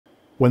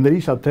When there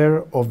is a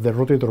tear of the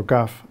rotator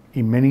cuff,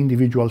 in many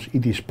individuals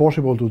it is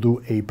possible to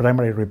do a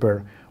primary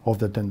repair of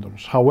the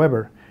tendons.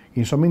 However,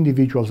 in some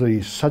individuals there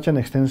is such an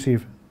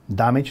extensive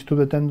damage to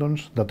the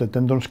tendons that the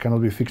tendons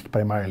cannot be fixed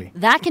primarily.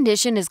 That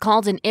condition is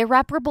called an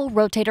irreparable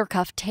rotator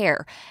cuff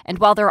tear, and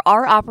while there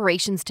are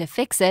operations to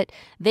fix it,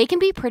 they can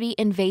be pretty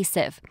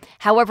invasive.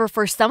 However,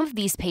 for some of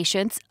these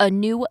patients, a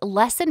new,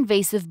 less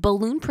invasive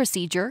balloon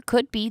procedure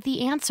could be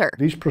the answer.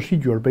 This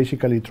procedure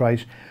basically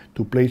tries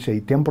to place a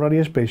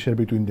temporary spacer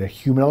between the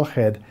humeral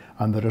head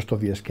and the rest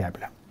of the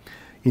scapula.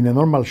 In a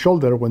normal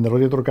shoulder, when the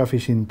rotator cuff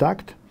is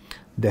intact,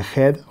 the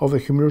head of the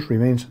humerus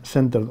remains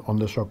centered on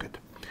the socket.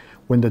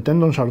 When the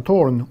tendons are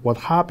torn, what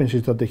happens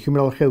is that the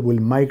humeral head will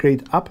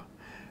migrate up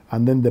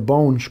and then the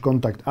bones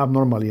contact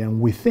abnormally,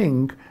 and we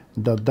think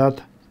that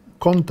that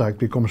contact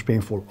becomes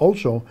painful.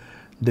 Also,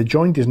 the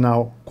joint is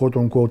now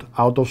quote-unquote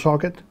out of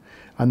socket,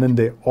 and then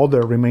the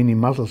other remaining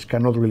muscles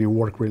cannot really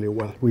work really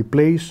well. We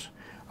place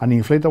an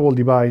inflatable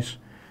device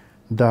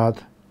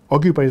that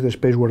occupies the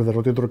space where the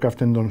rotator cuff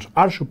tendons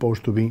are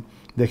supposed to be.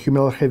 The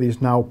humeral head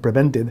is now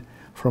prevented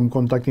from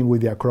contacting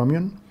with the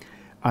acromion,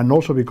 and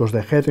also because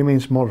the head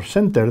remains more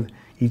centered,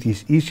 it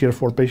is easier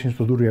for patients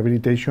to do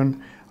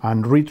rehabilitation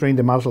and retrain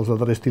the muscles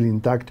that are still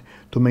intact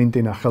to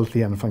maintain a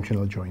healthy and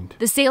functional joint.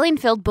 The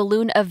saline-filled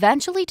balloon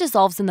eventually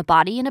dissolves in the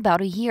body in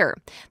about a year.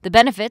 The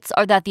benefits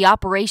are that the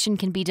operation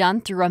can be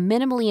done through a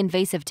minimally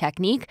invasive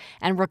technique,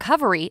 and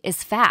recovery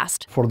is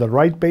fast. For the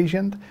right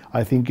patient,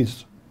 I think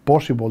it's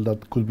possible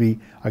that could be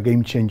a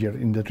game changer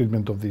in the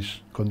treatment of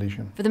this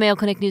condition. For the Mayo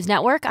Clinic News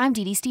Network, I'm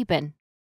Dee Dee Steepen.